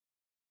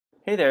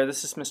Hey there,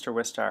 this is Mr.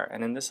 Wistar,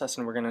 and in this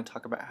lesson we're going to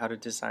talk about how to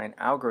design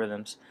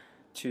algorithms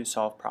to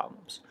solve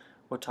problems.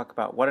 We'll talk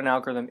about what an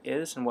algorithm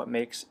is and what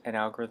makes an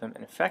algorithm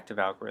an effective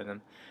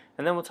algorithm,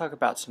 and then we'll talk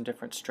about some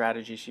different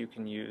strategies you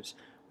can use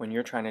when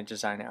you're trying to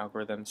design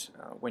algorithms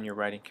when you're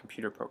writing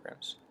computer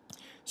programs.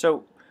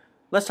 So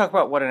let's talk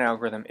about what an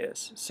algorithm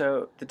is.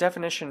 So the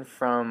definition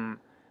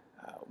from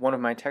one of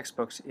my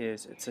textbooks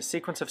is it's a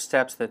sequence of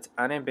steps that's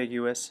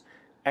unambiguous,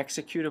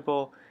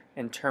 executable,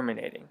 and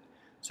terminating.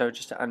 So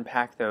just to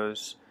unpack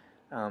those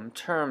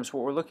terms,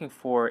 what we're looking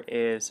for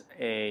is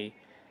a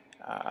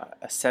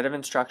set of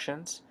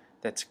instructions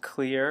that's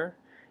clear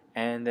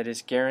and that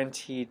is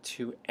guaranteed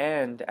to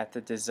end at the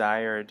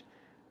desired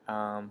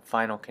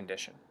final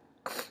condition.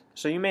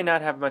 So you may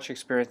not have much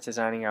experience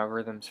designing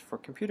algorithms for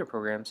computer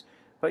programs,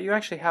 but you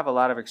actually have a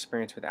lot of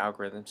experience with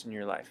algorithms in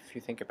your life if you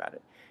think about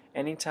it.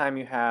 Anytime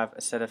you have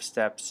a set of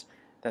steps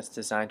that's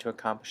designed to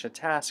accomplish a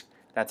task,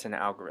 that's an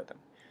algorithm.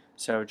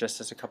 So just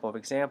as a couple of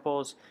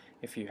examples,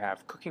 if you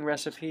have cooking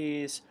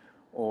recipes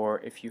or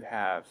if you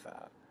have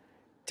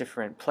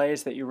different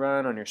plays that you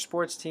run on your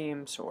sports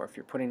teams or if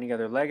you're putting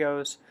together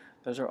Legos,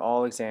 those are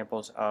all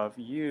examples of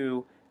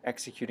you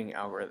executing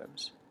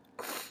algorithms.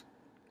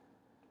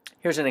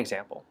 Here's an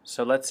example.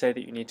 So let's say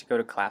that you need to go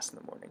to class in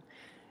the morning.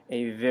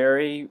 A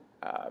very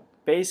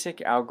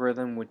basic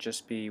algorithm would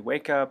just be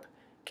wake up,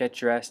 get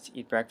dressed,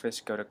 eat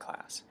breakfast, go to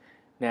class.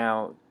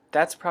 Now,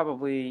 that's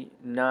probably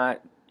not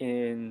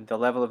in the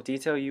level of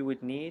detail you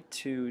would need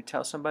to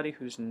tell somebody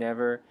who's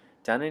never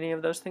done any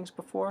of those things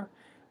before,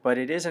 but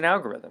it is an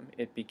algorithm.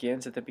 It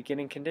begins at the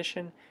beginning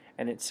condition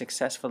and it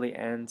successfully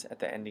ends at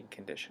the ending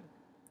condition.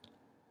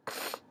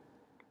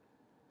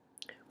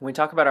 When we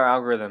talk about our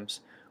algorithms,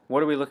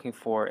 what are we looking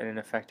for in an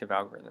effective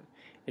algorithm?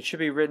 It should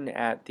be written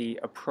at the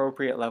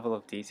appropriate level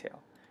of detail.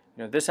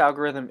 This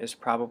algorithm is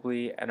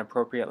probably an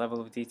appropriate level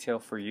of detail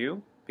for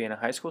you, being a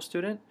high school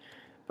student,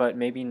 but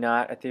maybe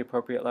not at the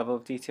appropriate level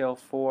of detail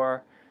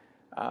for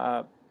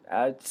a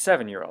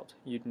 7-year-old.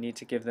 You'd need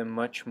to give them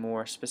much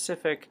more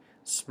specific,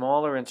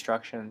 smaller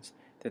instructions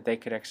that they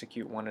could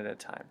execute one at a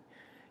time.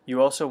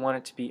 You also want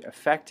it to be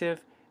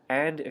effective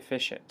and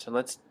efficient. So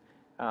let's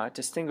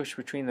distinguish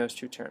between those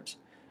two terms.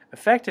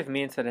 Effective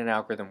means that an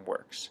algorithm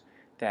works,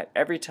 that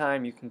every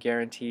time you can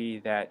guarantee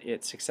that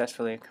it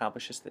successfully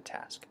accomplishes the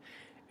task.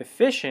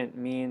 Efficient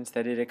means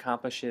that it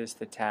accomplishes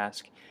the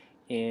task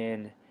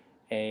in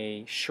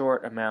a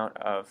short amount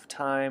of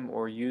time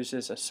or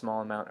uses a small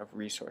amount of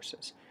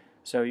resources.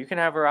 So you can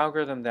have an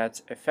algorithm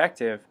that's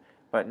effective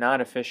but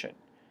not efficient.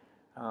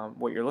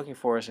 What you're looking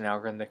for is an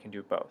algorithm that can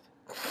do both.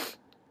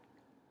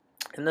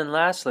 And then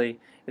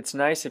lastly, it's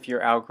nice if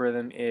your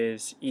algorithm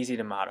is easy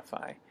to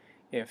modify.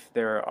 If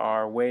there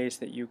are ways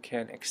that you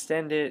can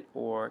extend it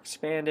or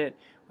expand it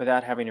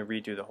without having to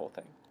redo the whole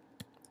thing.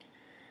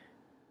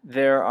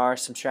 There are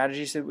some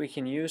strategies that we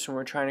can use when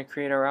we're trying to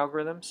create our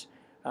algorithms.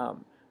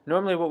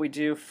 Normally what we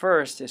do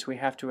first is we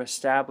have to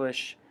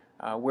establish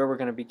where we're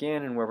going to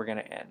begin and where we're going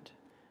to end.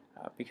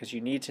 Because you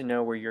need to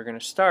know where you're going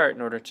to start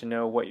in order to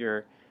know what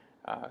your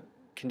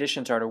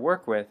conditions are to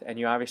work with, and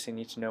you obviously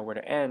need to know where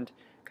to end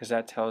because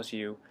that tells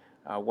you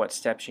what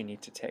steps you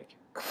need to take.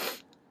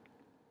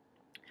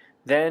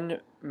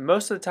 Then,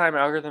 most of the time,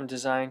 algorithm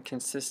design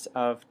consists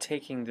of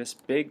taking this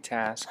big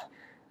task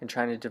and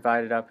trying to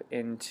divide it up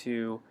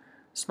into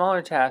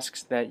smaller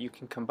tasks that you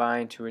can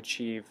combine to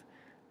achieve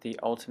the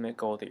ultimate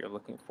goal that you're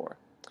looking for.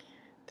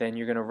 Then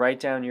you're going to write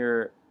down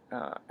your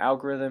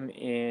algorithm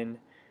in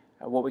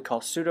what we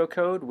call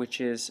pseudocode, which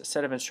is a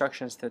set of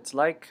instructions that's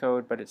like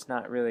code, but it's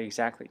not really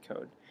exactly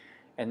code.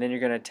 And then you're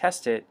going to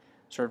test it,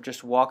 sort of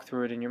just walk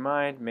through it in your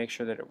mind, make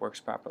sure that it works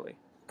properly.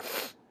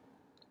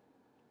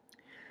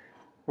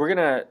 We're going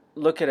to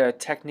look at a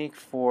technique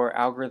for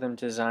algorithm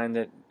design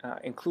that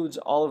includes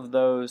all of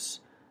those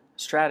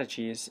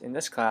strategies in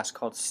this class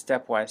called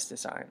stepwise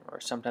design, or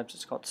sometimes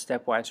it's called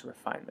stepwise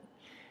refinement.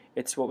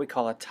 It's what we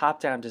call a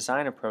top-down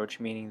design approach,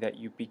 meaning that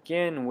you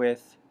begin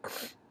with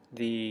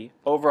the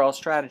overall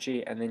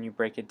strategy and then you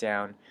break it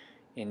down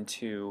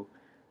into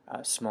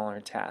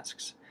smaller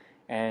tasks.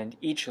 And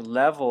each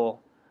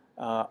level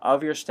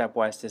of your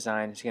stepwise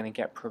design is going to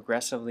get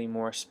progressively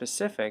more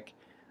specific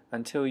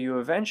until you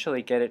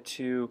eventually get it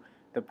to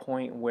the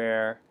point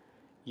where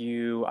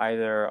you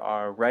either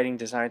are writing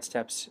design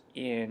steps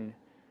in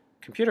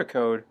computer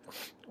code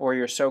or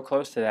you're so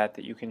close to that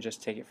that you can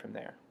just take it from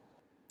there.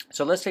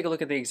 So let's take a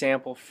look at the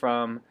example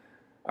from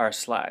our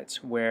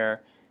slides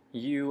where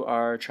you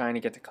are trying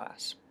to get to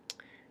class.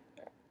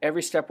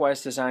 Every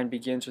stepwise design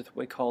begins with what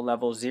we call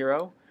level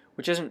 0,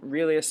 which isn't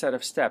really a set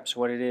of steps.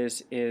 What it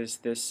is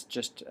this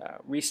just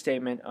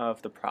restatement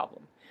of the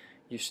problem.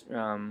 You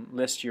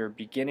list your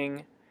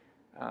beginning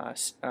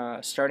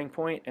starting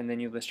point and then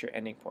you list your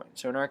ending point.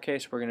 So in our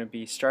case we're going to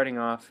be starting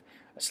off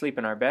asleep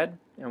in our bed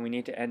and we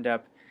need to end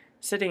up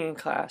sitting in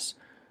class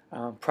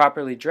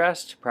properly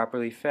dressed,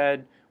 properly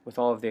fed, with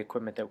all of the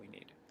equipment that we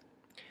need.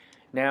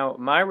 Now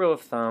my rule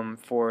of thumb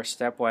for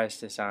stepwise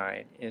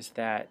design is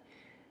that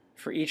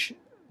for each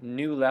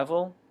new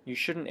level you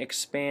shouldn't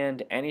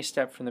expand any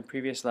step from the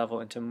previous level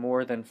into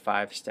more than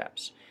 5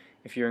 steps.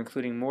 If you're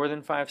including more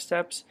than 5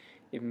 steps,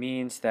 it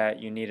means that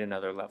you need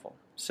another level.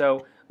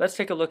 So let's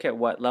take a look at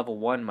what level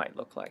 1 might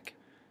look like.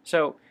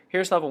 So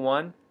here's level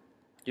 1.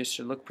 You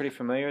should look pretty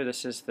familiar.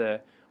 This is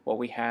what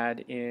we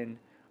had in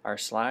our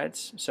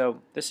slides.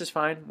 So this is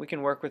fine. We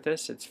can work with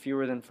this. It's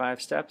fewer than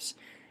 5 steps,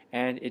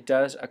 and it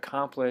does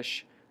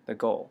accomplish the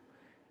goal.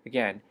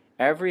 Again,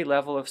 every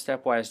level of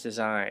stepwise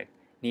design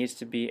needs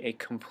to be a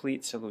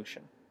complete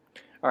solution.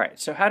 Alright,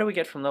 so how do we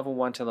get from level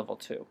 1 to level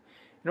 2?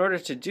 In order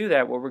to do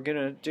that, what we're going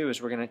to do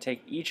is we're going to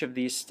take each of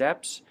these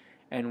steps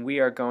and we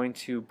are going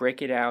to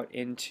break it out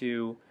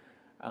into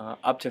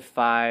up to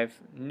 5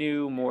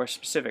 new, more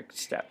specific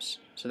steps.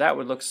 So that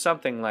would look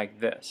something like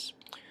this.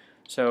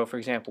 So for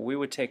example, we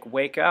would take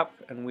wake up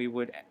and we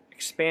would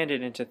expand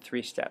it into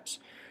 3 steps.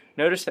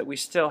 Notice that we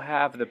still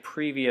have the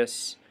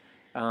previous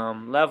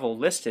level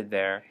listed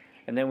there,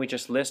 and then we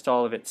just list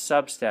all of its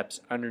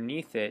sub-steps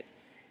underneath it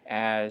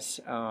as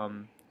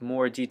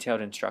more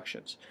detailed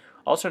instructions.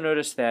 Also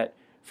notice that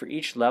for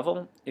each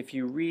level, if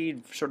you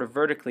read sort of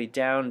vertically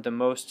down the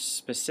most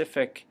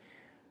specific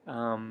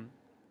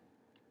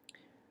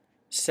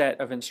set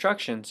of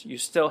instructions, you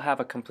still have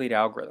a complete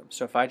algorithm.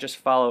 So if I just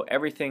follow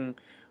everything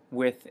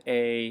with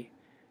a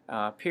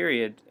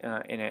period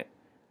in it,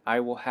 I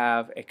will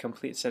have a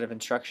complete set of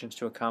instructions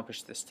to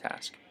accomplish this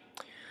task.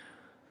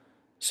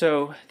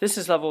 So this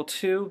is level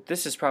 2.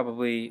 This is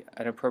probably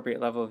an appropriate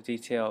level of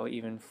detail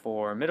even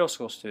for a middle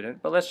school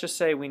student, but let's just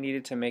say we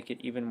needed to make it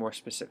even more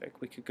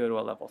specific. We could go to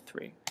a level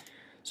 3.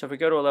 So if we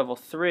go to a level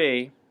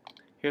 3,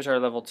 here's our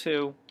level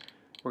 2.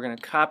 We're going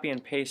to copy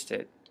and paste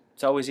it.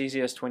 It's always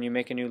easiest when you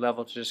make a new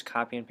level to just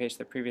copy and paste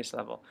the previous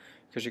level,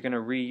 because you're going to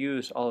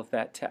reuse all of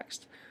that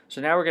text. So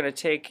now we're going to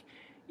take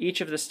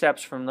each of the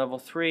steps from level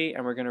 3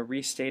 and we're going to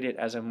restate it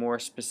as a more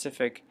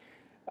specific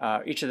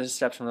each of the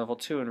steps from level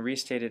 2 and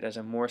restate it as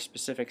a more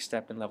specific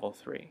step in level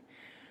 3.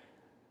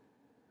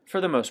 For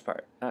the most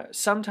part.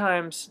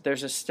 Sometimes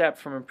there's a step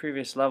from a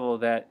previous level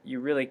that you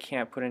really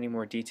can't put any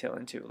more detail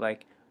into,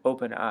 like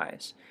open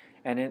eyes.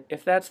 And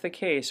if that's the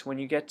case, when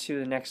you get to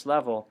the next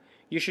level,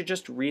 you should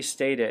just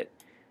restate it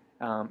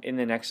in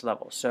the next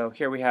level. So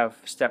here we have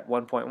step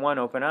 1.1,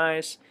 open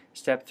eyes.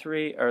 Step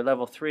 3, or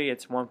level 3,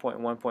 it's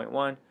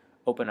 1.1.1,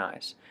 open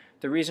eyes.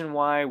 The reason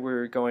why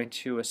we're going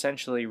to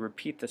essentially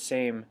repeat the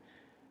same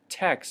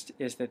text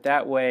is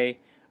that way,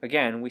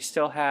 again, we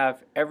still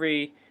have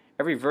every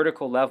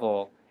vertical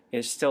level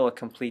is still a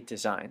complete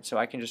design. So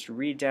I can just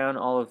read down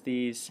all of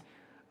these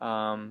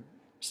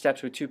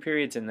steps with 2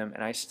 periods in them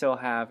and I still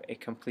have a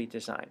complete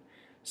design.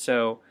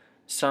 So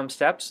some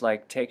steps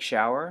like take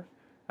shower,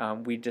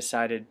 we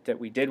decided that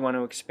we did want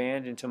to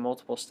expand into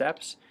multiple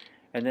steps,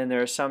 and then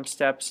there are some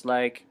steps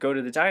like go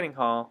to the dining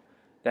hall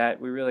that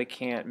we really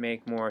can't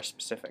make more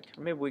specific.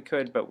 Or maybe we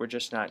could, but we're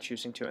just not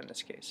choosing to in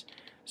this case.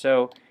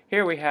 So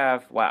here we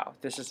have, wow,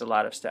 this is a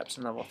lot of steps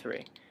in level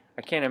 3.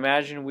 I can't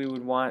imagine we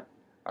would want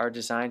our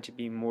design to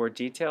be more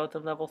detailed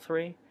than level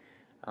 3.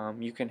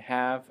 You can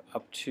have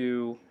up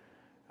to,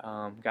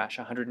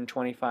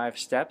 125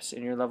 steps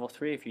in your level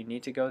 3 if you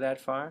need to go that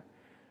far.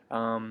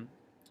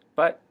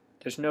 But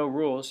there's no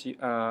rules there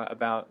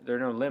are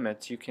no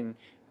limits. You can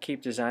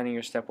keep designing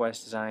your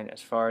stepwise design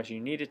as far as you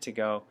need it to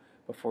go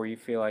before you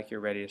feel like you're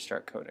ready to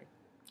start coding.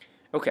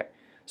 Okay.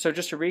 So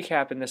just to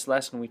recap, in this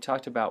lesson we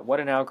talked about what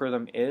an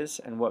algorithm is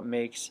and what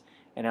makes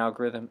an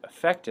algorithm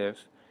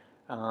effective,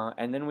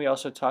 and then we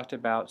also talked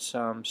about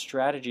some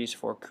strategies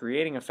for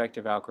creating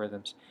effective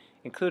algorithms,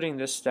 including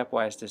this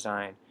stepwise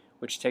design,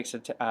 which takes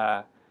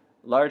a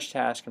large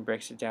task and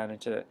breaks it down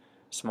into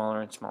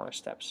smaller and smaller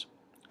steps.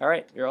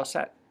 Alright, you're all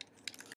set.